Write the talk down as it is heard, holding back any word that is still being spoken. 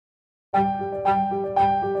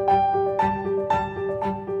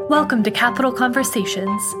Welcome to Capital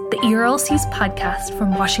Conversations, the ERLC's podcast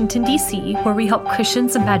from Washington, D.C., where we help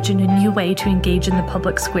Christians imagine a new way to engage in the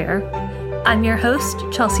public square. I'm your host,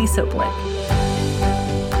 Chelsea Sobolik.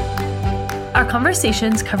 Our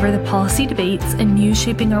conversations cover the policy debates and news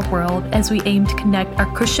shaping our world as we aim to connect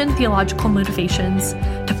our Christian theological motivations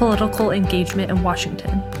to political engagement in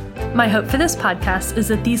Washington. My hope for this podcast is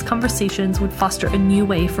that these conversations would foster a new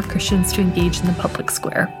way for Christians to engage in the public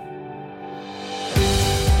square.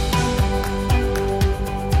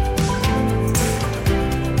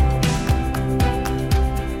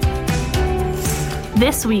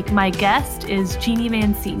 This week, my guest is Jeannie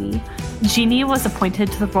Mancini. Jeannie was appointed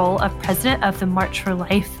to the role of president of the March for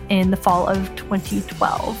Life in the fall of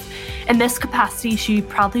 2012. In this capacity, she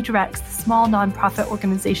proudly directs the small nonprofit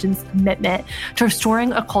organization's commitment to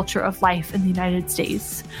restoring a culture of life in the United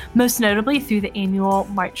States, most notably through the annual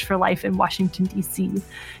March for Life in Washington, D.C.,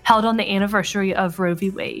 held on the anniversary of Roe v.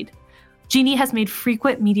 Wade. Jeannie has made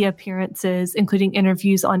frequent media appearances, including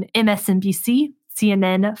interviews on MSNBC,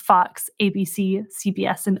 CNN, Fox, ABC,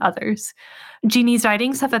 CBS, and others. Jeannie's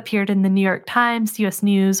writings have appeared in the New York Times, U.S.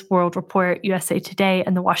 News, World Report, USA Today,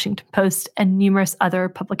 and the Washington Post, and numerous other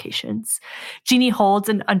publications. Jeannie holds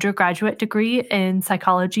an undergraduate degree in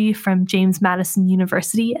psychology from James Madison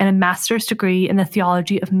University and a master's degree in the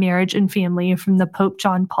theology of marriage and family from the Pope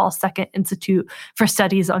John Paul II Institute for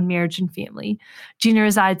Studies on Marriage and Family. Jeannie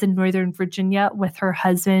resides in Northern Virginia with her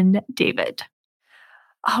husband, David.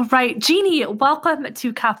 All right, Jeannie, welcome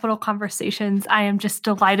to Capital Conversations. I am just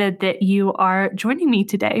delighted that you are joining me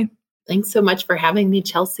today. Thanks so much for having me,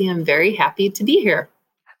 Chelsea. I'm very happy to be here.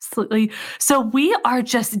 Absolutely. So we are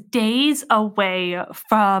just days away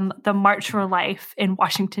from the March for Life in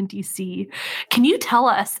Washington, D.C. Can you tell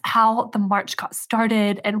us how the march got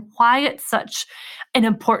started and why it's such an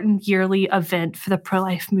important yearly event for the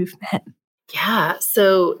pro-life movement? Yeah.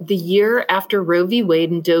 So the year after Roe v.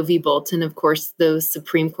 Wade and Doe v. Bolton, of course, those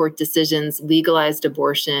Supreme Court decisions legalized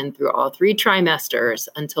abortion through all 3 trimesters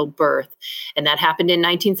until birth. And that happened in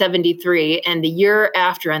 1973. And the year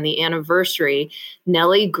after, on the anniversary,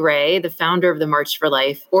 Nellie Gray, the founder of the March for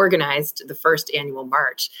Life, organized the first annual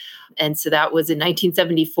march. And so that was in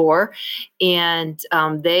 1974. And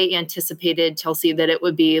they anticipated, Chelsea, that it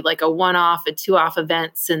would be like a one-off, a two-off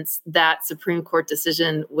event since that Supreme Court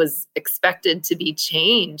decision was expected to be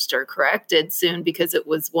changed or corrected soon because it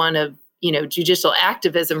was one of, judicial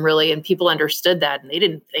activism, really. And people understood that and they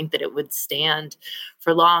didn't think that it would stand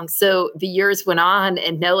for long. So the years went on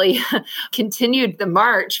and Nellie continued the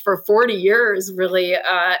march for 40 years, really,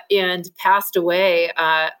 and passed away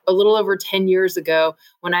a little over 10 years ago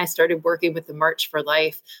when I started working with the March for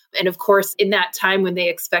Life. And of course, in that time when they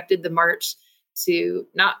expected the march to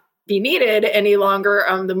not be needed any longer,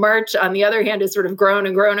 the march, on the other hand, has sort of grown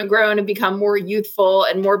and grown and grown and become more youthful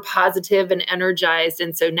and more positive and energized.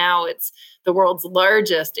 And so now it's the world's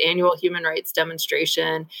largest annual human rights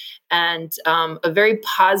demonstration and a very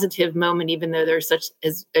positive moment, even though there's such,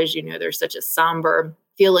 as you know, there's such a somber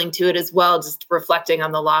feeling to it as well, just reflecting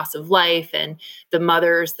on the loss of life and the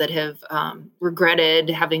mothers that have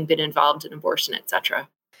regretted having been involved in abortion, et cetera.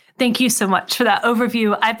 Thank you so much for that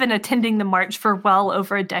overview. I've been attending the march for well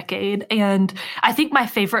over a decade, and I think my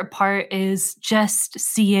favorite part is just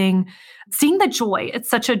seeing the joy. It's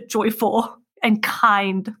such a joyful and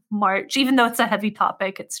kind march, even though it's a heavy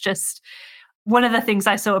topic. It's just one of the things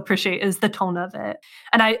I so appreciate is the tone of it.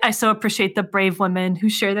 And I so appreciate the brave women who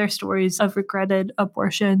share their stories of regretted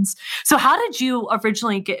abortions. So how did you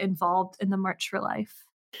originally get involved in the March for Life?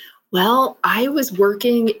 Well, I was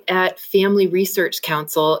working at Family Research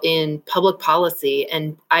Council in public policy,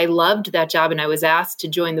 and I loved that job, and I was asked to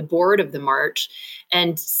join the board of the march.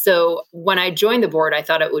 And so when I joined the board, I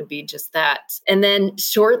thought it would be just that. And then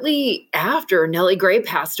shortly after, Nellie Gray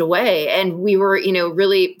passed away, and we were,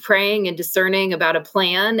 really praying and discerning about a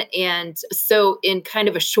plan. And so in kind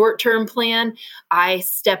of a short-term plan, I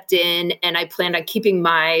stepped in and I planned on keeping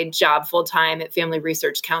my job full-time at Family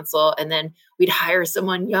Research Council. And then we'd hire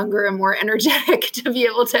someone younger and more energetic to be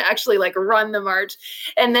able to actually run the march.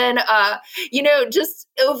 And then, just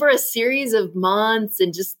over a series of months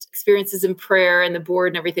and just experiences in prayer and the board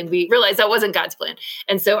and everything, we realized that wasn't God's plan.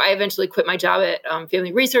 And so I eventually quit my job at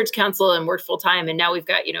Family Research Council and worked full time. And now we've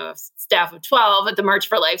got, a staff of 12 at the March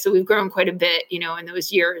for Life. So we've grown quite a bit, in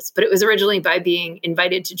those years. But it was originally by being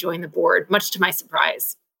invited to join the board, much to my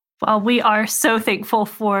surprise. Well, we are so thankful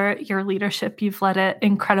for your leadership. You've led it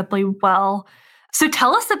incredibly well. So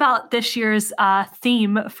tell us about this year's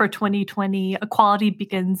theme for 2020, Equality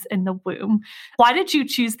Begins in the Womb. Why did you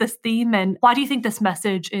choose this theme, and why do you think this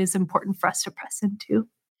message is important for us to press into?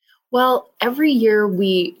 Well, every year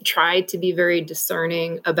we try to be very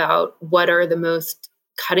discerning about what are the most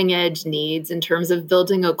cutting edge needs in terms of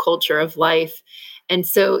building a culture of life. And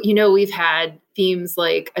so, we've had themes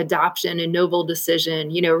like adoption and noble decision,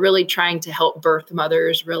 really trying to help birth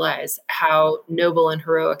mothers realize how noble and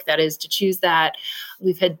heroic that is to choose that.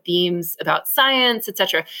 We've had themes about science,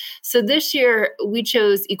 etc. So this year we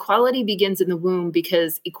chose equality begins in the womb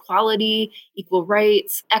because equality, equal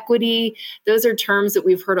rights, equity, those are terms that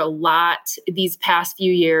we've heard a lot these past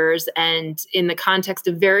few years. And in the context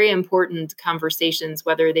of very important conversations,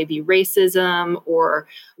 whether they be racism or,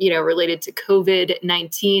 related to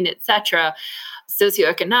COVID-19, etc.,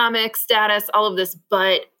 socioeconomic status, all of this.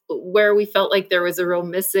 But where we felt like there was a real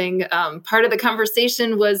missing part of the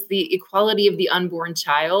conversation was the equality of the unborn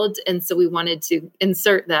child. And so we wanted to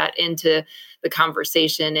insert that into the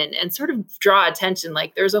conversation and sort of draw attention,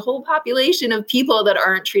 like there's a whole population of people that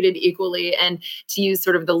aren't treated equally, and to use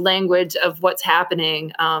sort of the language of what's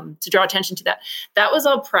happening to draw attention to that. That was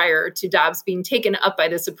all prior to Dobbs being taken up by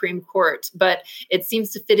the Supreme Court, but it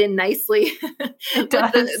seems to fit in nicely with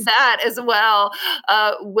that as well,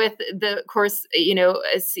 with the, of course,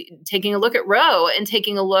 taking a look at Roe and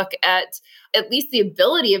taking a look at least the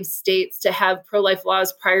ability of states to have pro-life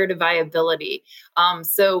laws prior to viability.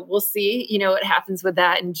 So we'll see, what happens with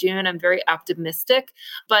that in June. I'm very optimistic,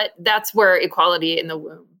 but that's where equality in the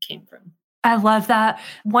womb came from. I love that.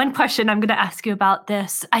 One question I'm going to ask you about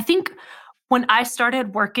this. I think when I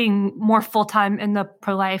started working more full-time in the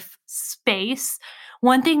pro-life space,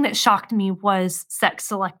 one thing that shocked me was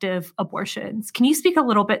sex-selective abortions. Can you speak a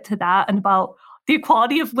little bit to that and about the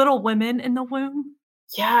equality of little women in the womb?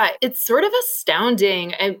 Yeah, it's sort of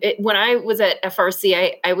astounding. When I was at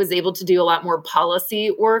FRC, I was able to do a lot more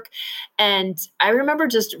policy work. And I remember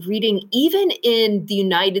just reading, even in the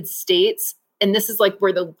United States, and this is like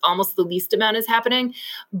where almost the least amount is happening,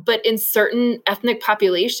 but in certain ethnic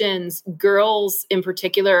populations, girls in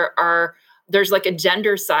particular there's like a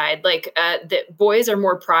gender side, like that boys are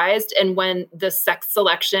more prized. And when the sex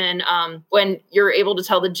selection, when you're able to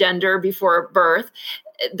tell the gender before birth,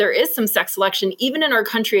 there is some sex selection even in our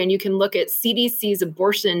country. And you can look at CDC's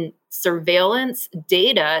abortion surveillance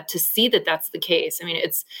data to see that that's the case. I mean,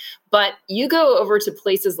 but you go over to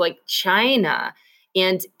places like China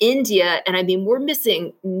and India, and I mean, we're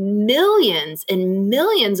missing millions and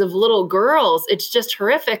millions of little girls. It's just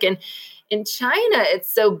horrific. And in China,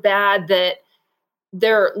 it's so bad that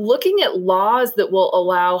they're looking at laws that will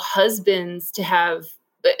allow husbands to have,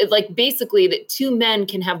 like, basically that two men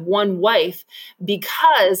can have one wife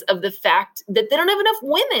because of the fact that they don't have enough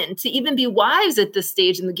women to even be wives at this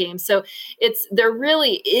stage in the game. So there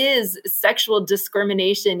really is sexual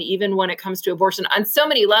discrimination even when it comes to abortion on so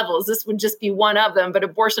many levels. This would just be one of them, but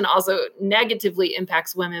abortion also negatively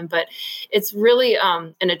impacts women. But it's really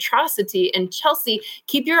an atrocity. And Chelsea,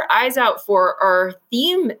 keep your eyes out for our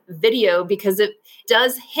theme video because it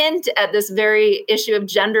does hint at this very issue of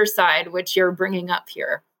gender side, which you're bringing up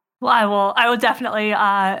here. Well, I will definitely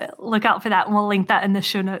look out for that, and we'll link that in the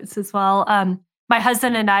show notes as well. My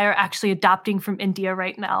husband and I are actually adopting from India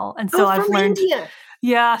right now, and so I've learned, India.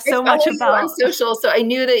 Yeah, so much about on social. So I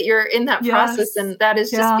knew that you're in that process, and that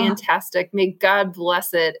is just fantastic. May God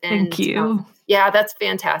bless it. And, thank you. Yeah, that's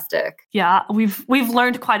fantastic. Yeah, we've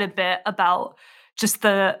learned quite a bit about just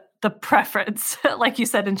the preference, like you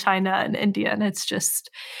said, in China and India. And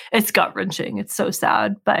it's gut-wrenching. It's so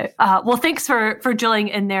sad. But well, thanks for drilling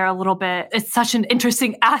in there a little bit. It's such an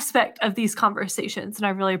interesting aspect of these conversations. And I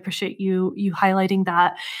really appreciate you highlighting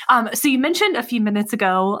that. So you mentioned a few minutes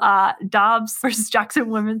ago, Dobbs versus Jackson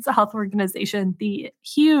Women's Health Organization, the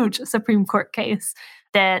huge Supreme Court case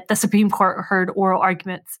that the Supreme Court heard oral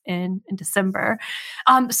arguments in December.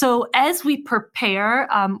 So as we prepare,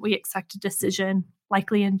 we expect a decision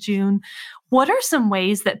likely in June. What are some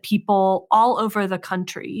ways that people all over the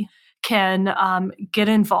country can get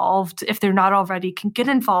involved, if they're not already, can get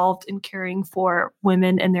involved in caring for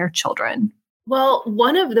women and their children? Well,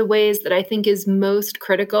 one of the ways that I think is most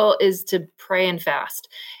critical is to pray and fast.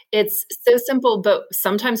 It's so simple, but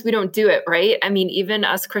sometimes we don't do it, right? I mean, even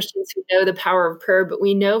us Christians who know the power of prayer, but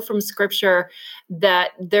we know from Scripture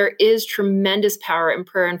that there is tremendous power in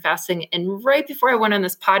prayer and fasting. And right before I went on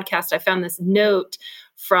this podcast, I found this note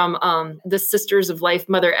from the Sisters of Life,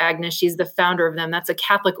 Mother Agnes. She's the founder of them. That's a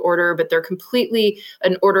Catholic order, but they're completely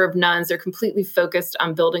an order of nuns. They're completely focused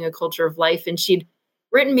on building a culture of life. And she'd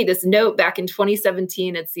written me this note back in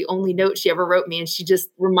 2017. It's the only note she ever wrote me. And she just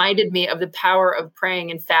reminded me of the power of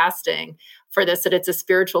praying and fasting for this, that it's a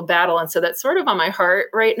spiritual battle. And so that's sort of on my heart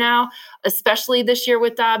right now, especially this year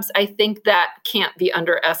with Dobbs. I think that can't be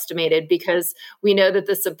underestimated because we know that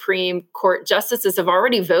the Supreme Court justices have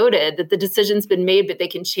already voted that the decision's been made, but they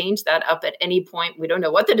can change that up at any point. We don't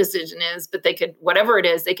know what the decision is, but they could, whatever it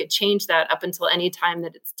is, they could change that up until any time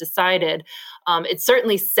that it's decided. It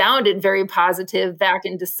certainly sounded very positive back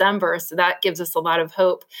in December, so that gives us a lot of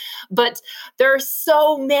hope. But there are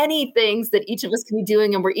so many things that each of us can be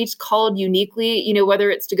doing, and we're each called uniquely, whether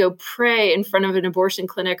it's to go pray in front of an abortion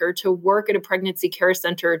clinic or to work at a pregnancy care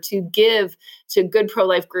center, to give to good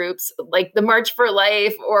pro-life groups like the March for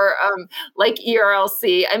Life or like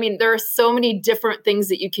ERLC. I mean, there are so many different things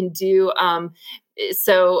that you can do.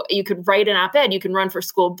 So you could write an op-ed, you can run for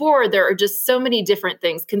school board. There are just so many different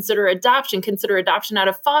things. Consider adoption out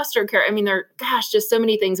of foster care. I mean, just so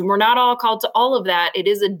many things. And we're not all called to all of that. It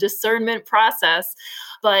is a discernment process.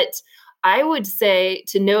 But I would say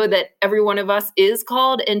to know that every one of us is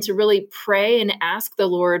called and to really pray and ask the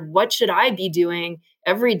Lord, what should I be doing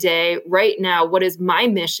every day right now? What is my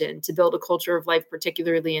mission to build a culture of life,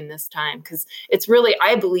 particularly in this time? Because it's really,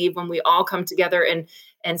 I believe, when we all come together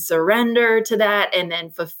and surrender to that and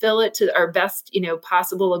then fulfill it to our best,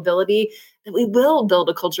 possible ability, that we will build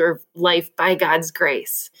a culture of life by God's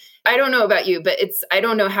grace. I don't know about you, but I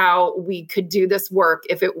don't know how we could do this work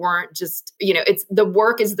if it weren't just, it's the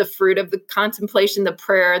work is the fruit of the contemplation, the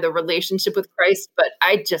prayer, the relationship with Christ. But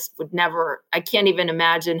I just I can't even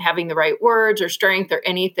imagine having the right words or strength or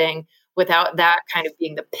anything without that kind of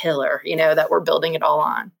being the pillar, that we're building it all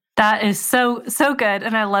on. That is so, so good.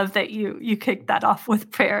 And I love that you kicked that off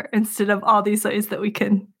with prayer instead of all these ways that we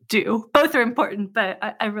can do. Both are important, but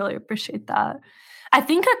I really appreciate that. I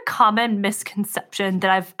think a common misconception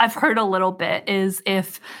that I've heard a little bit is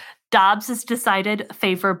if Dobbs is decided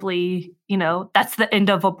favorably, that's the end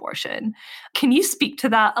of abortion. Can you speak to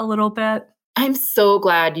that a little bit? I'm so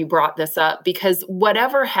glad you brought this up because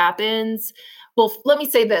whatever happens, well, let me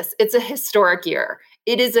say this, it's a historic year.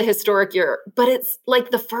 It is a historic year, but it's like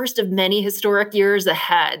the first of many historic years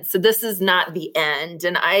ahead. So this is not the end.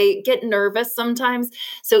 And I get nervous sometimes.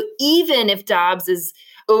 So even if Dobbs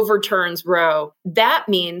overturns Roe, that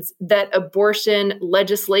means that abortion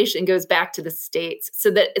legislation goes back to the states so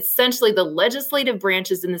that essentially the legislative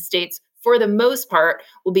branches in the states, for the most part,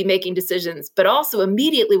 will be making decisions. But also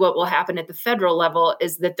immediately what will happen at the federal level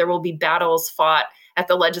is that there will be battles fought at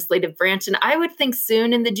the legislative branch. And I would think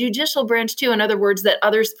soon in the judicial branch too, in other words, that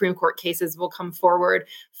other Supreme Court cases will come forward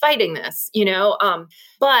fighting this,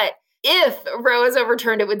 But if Roe is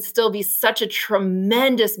overturned, it would still be such a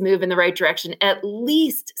tremendous move in the right direction. At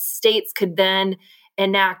least states could then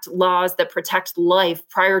enact laws that protect life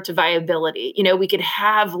prior to viability. We could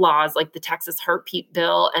have laws like the Texas Heartbeat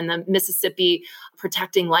Bill and the Mississippi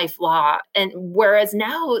Protecting Life Law. And whereas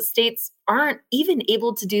now states aren't even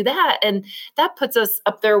able to do that. And that puts us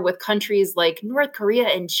up there with countries like North Korea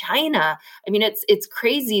and China. I mean, it's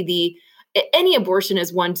crazy. Any abortion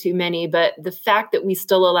is one too many, but the fact that we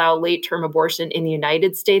still allow late-term abortion in the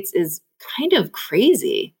United States is kind of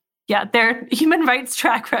crazy. Yeah, their human rights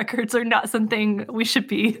track records are not something we should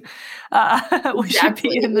be. Should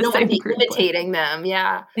be in the same group. Imitating them.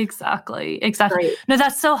 Yeah, exactly. Right. No,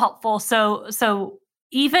 that's so helpful. So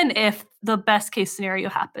even if the best case scenario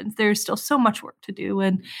happens, there's still so much work to do.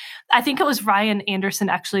 And I think it was Ryan Anderson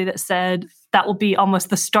actually that said that will be almost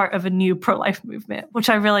the start of a new pro-life movement, which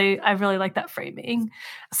I really like that framing.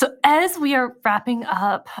 So as we are wrapping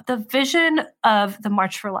up, the vision of the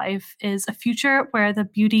March for Life is a future where the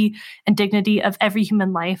beauty and dignity of every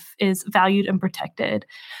human life is valued and protected.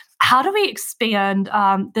 How do we expand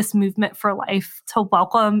this movement for life to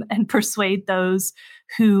welcome and persuade those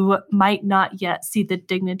who might not yet see the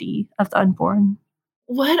dignity of the unborn?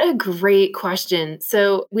 What a great question.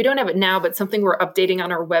 So we don't have it now, but something we're updating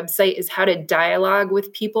on our website is how to dialogue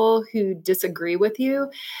with people who disagree with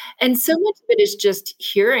you. And so much of it is just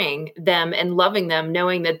hearing them and loving them,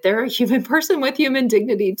 knowing that they're a human person with human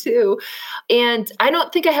dignity too. And I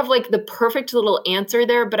don't think I have like the perfect little answer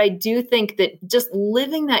there, but I do think that just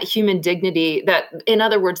living that human dignity, that in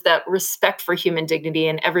other words, that respect for human dignity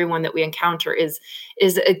and everyone that we encounter is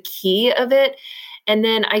a key of it. And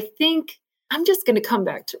then I think I'm just going to come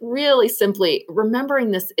back to really simply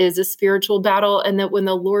remembering this is a spiritual battle, and that when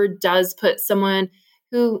the Lord does put someone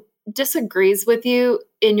who disagrees with you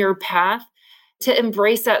in your path, to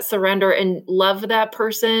embrace that surrender and love that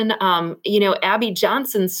person. Abby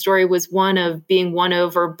Johnson's story was one of being won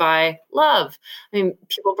over by love. I mean,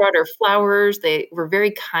 people brought her flowers. They were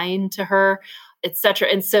very kind to her, etc.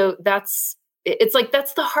 And so that's it's like,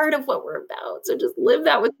 that's the heart of what we're about. So just live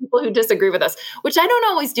that with people who disagree with us, which I don't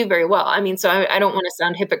always do very well. I mean, so I don't want to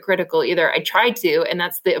sound hypocritical either. I try to, and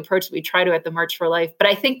that's the approach we try to at the March for Life. But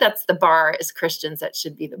I think that's the bar as Christians. That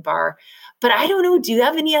should be the bar. But I don't know. Do you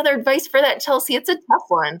have any other advice for that, Chelsea? It's a tough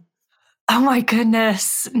one. Oh my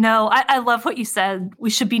goodness. No, I love what you said.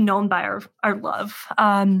 We should be known by our love.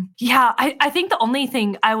 I think the only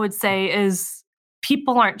thing I would say is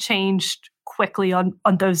people aren't changed quickly on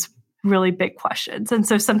those really big questions. And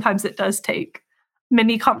so sometimes it does take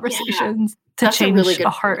many conversations to change a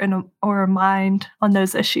heart or a mind on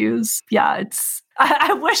those issues. Yeah,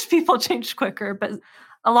 I wish people changed quicker, but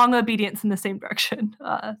along obedience in the same direction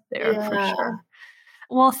there for sure.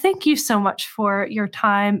 Well, thank you so much for your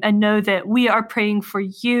time, and know that we are praying for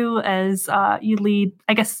you as you lead,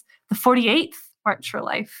 I guess, the 48th March for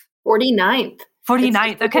Life. 49th.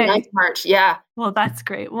 49th. Okay. 49th March. Yeah. Well, that's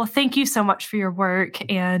great. Well, thank you so much for your work.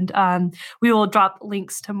 And we will drop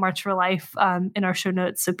links to March for Life in our show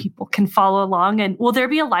notes so people can follow along. And will there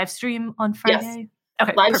be a live stream on Friday? Yes.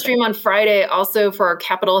 Okay, live stream on Friday, also for our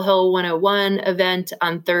Capitol Hill 101 event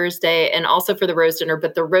on Thursday, and also for the Rose Dinner.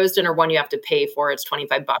 But the Rose Dinner one you have to pay for. It's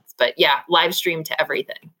 $25. But yeah, live stream to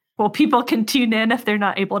everything. Well, people can tune in if they're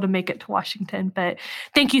not able to make it to Washington. But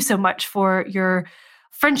thank you so much for your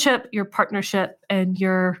friendship, your partnership, and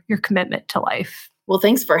your commitment to life. Well,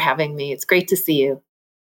 thanks for having me. It's great to see you.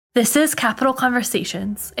 This is Capitol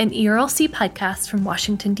Conversations, an ERLC podcast from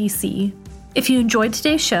Washington, D.C. If you enjoyed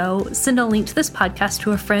today's show, send a link to this podcast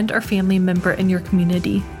to a friend or family member in your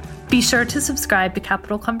community. Be sure to subscribe to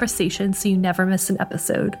Capitol Conversations so you never miss an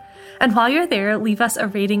episode. And while you're there, leave us a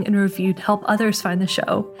rating and review to help others find the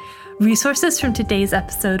show. Resources from today's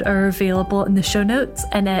episode are available in the show notes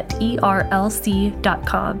and at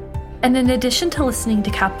erlc.com. And in addition to listening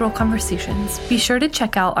to Capitol Conversations, be sure to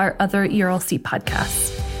check out our other ERLC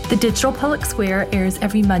podcasts. The Digital Public Square airs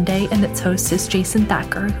every Monday, and its host is Jason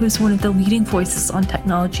Thacker, who is one of the leading voices on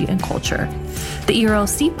technology and culture. The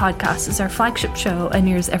ERLC podcast is our flagship show and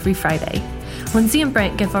airs every Friday. Lindsay and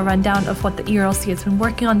Brent give a rundown of what the ERLC has been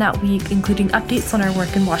working on that week, including updates on our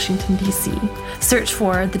work in Washington, D.C. Search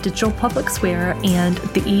for the Digital Public Square and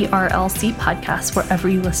the ERLC podcast wherever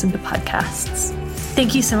you listen to podcasts.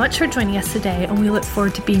 Thank you so much for joining us today, and we look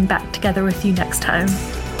forward to being back together with you next time.